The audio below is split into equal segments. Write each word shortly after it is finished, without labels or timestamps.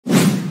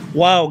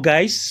Wow,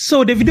 guys.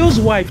 So Davido's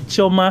wife,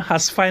 Chioma,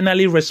 has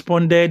finally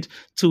responded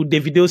to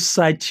Davido's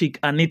side chick,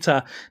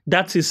 Anita.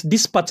 That is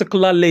this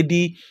particular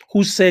lady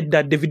who said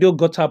that Davido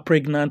got her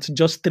pregnant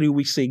just 3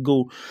 weeks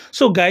ago.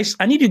 So, guys,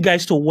 I need you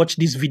guys to watch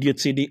this video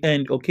till the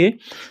end, okay?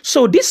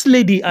 So this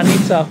lady,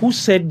 Anita, who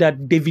said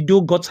that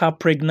Davido got her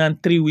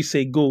pregnant 3 weeks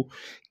ago,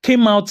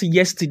 came out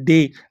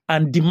yesterday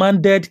and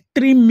demanded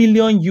 $3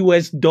 million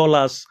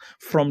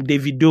from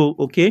Davido,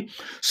 okay?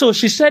 So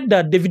she said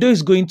that Davido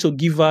is going to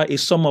give her a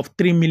sum of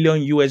 $3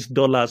 million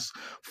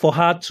for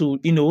her to,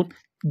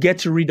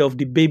 get rid of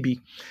the baby.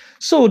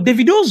 So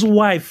Davido's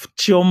wife,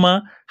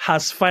 Chioma,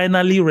 has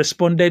finally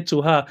responded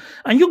to her.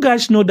 And you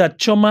guys know that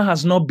Chioma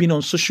has not been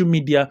on social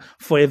media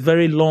for a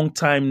very long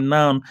time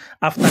now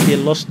after they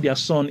lost their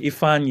son,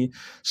 Ifeanyi.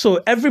 So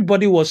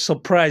everybody was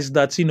surprised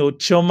that,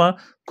 Chioma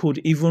could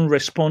even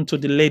respond to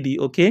the lady,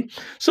 okay?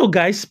 So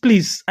guys,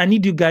 please, I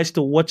need you guys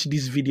to watch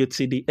this video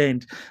till the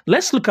end.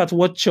 Let's look at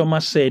what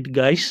Chioma said,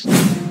 guys.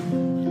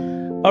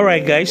 All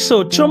right, guys.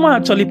 So Chioma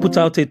actually put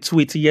out a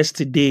tweet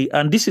yesterday,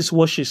 and this is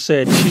what she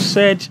said. She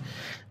said,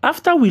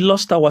 after we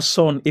lost our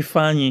son,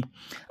 Ifeanyi,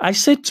 I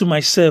said to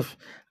myself,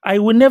 I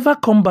will never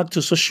come back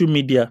to social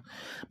media,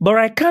 but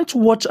I can't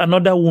watch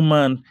another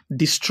woman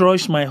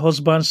destroys my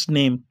husband's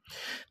name.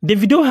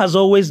 Davido has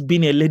always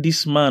been a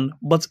ladies' man,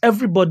 but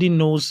everybody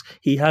knows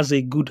he has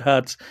a good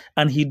heart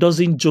and he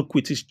doesn't joke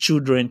with his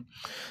children.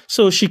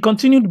 So she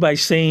continued by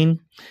saying,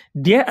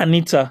 Dear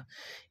Anita,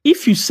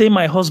 if you say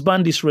my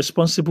husband is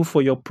responsible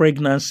for your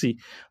pregnancy,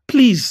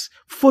 please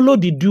follow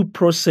the due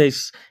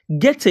process,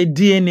 get a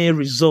DNA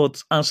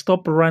result, and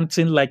stop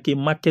ranting like a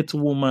market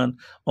woman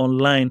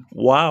online.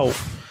 Wow.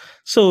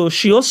 So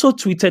she also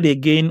tweeted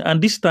again,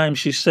 and this time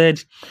she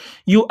said,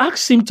 you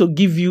asked him to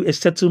give you a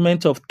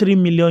settlement of $3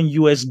 million.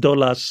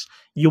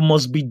 You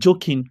must be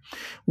joking.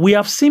 We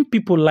have seen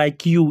people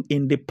like you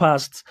in the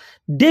past.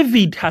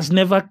 David has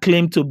never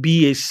claimed to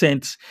be a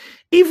saint.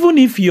 Even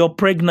if you're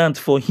pregnant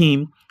for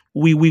him,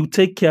 we will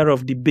take care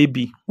of the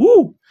baby.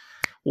 Woo!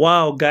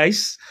 Wow,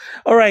 guys.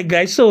 All right,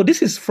 guys. So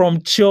this is from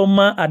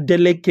Chioma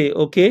Adeleke,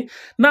 okay?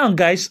 Now,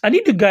 guys, I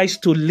need you guys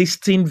to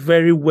listen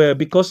very well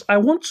because I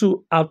want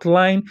to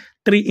outline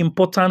 3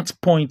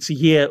 important points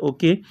here,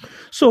 okay?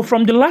 So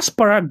from the last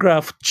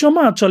paragraph,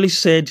 Chioma actually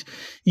said,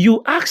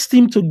 you asked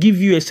him to give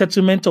you a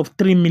settlement of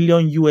 $3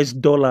 million.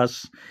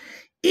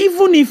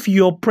 Even if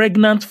you're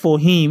pregnant for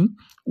him,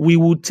 we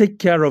will take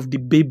care of the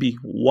baby.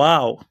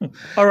 Wow.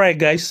 All right,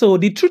 guys. So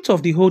the truth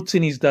of the whole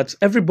thing is that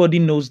everybody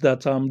knows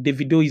that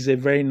Davido is a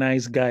very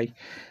nice guy.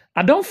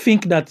 I don't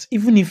think that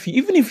even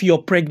if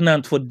you're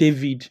pregnant for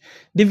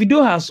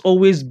Davido has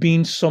always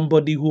been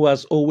somebody who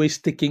has always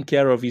taken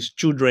care of his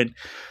children.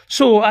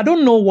 So I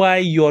don't know why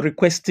you're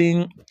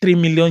requesting $3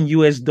 million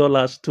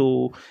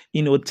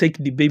to, take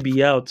the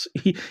baby out.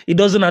 It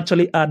doesn't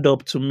actually add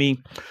up to me.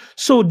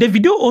 So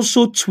Davido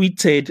also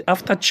tweeted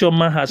after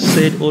Chioma has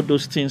said all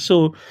those things.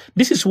 So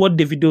this is what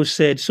Davido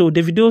said. So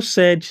Davido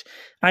said,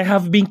 I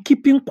have been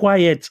keeping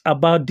quiet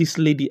about this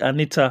lady,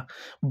 Anita,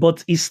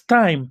 but it's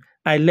time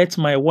I let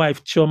my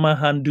wife Chioma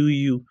handle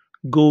you.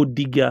 Go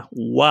digger.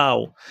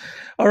 Wow.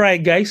 All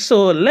right, guys.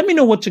 So let me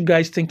know what you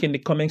guys think in the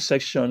comment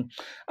section.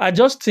 I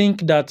just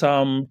think that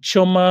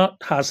Chioma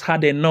has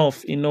had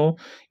enough.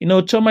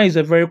 Chioma is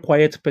a very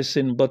quiet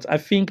person, but I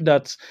think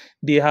that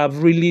they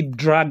have really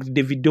dragged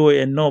Davido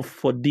enough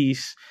for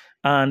this.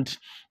 And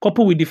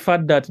coupled with the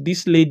fact that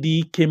this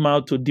lady came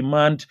out to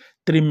demand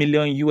 $3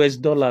 million.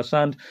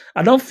 And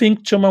I don't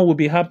think Chioma will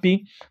be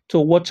happy to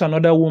watch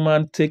another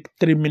woman take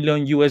 $3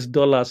 million.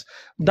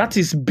 That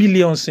is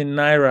billions in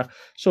naira.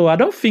 So I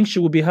don't think she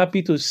will be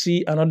happy to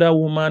see another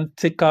woman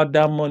take out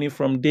that money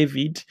from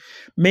David.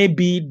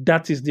 Maybe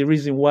that is the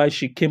reason why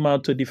she came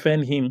out to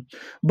defend him.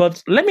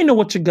 But let me know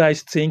what you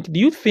guys think.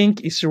 Do you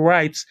think it's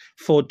right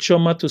for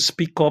Chioma to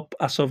speak up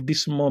as of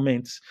this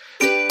moment?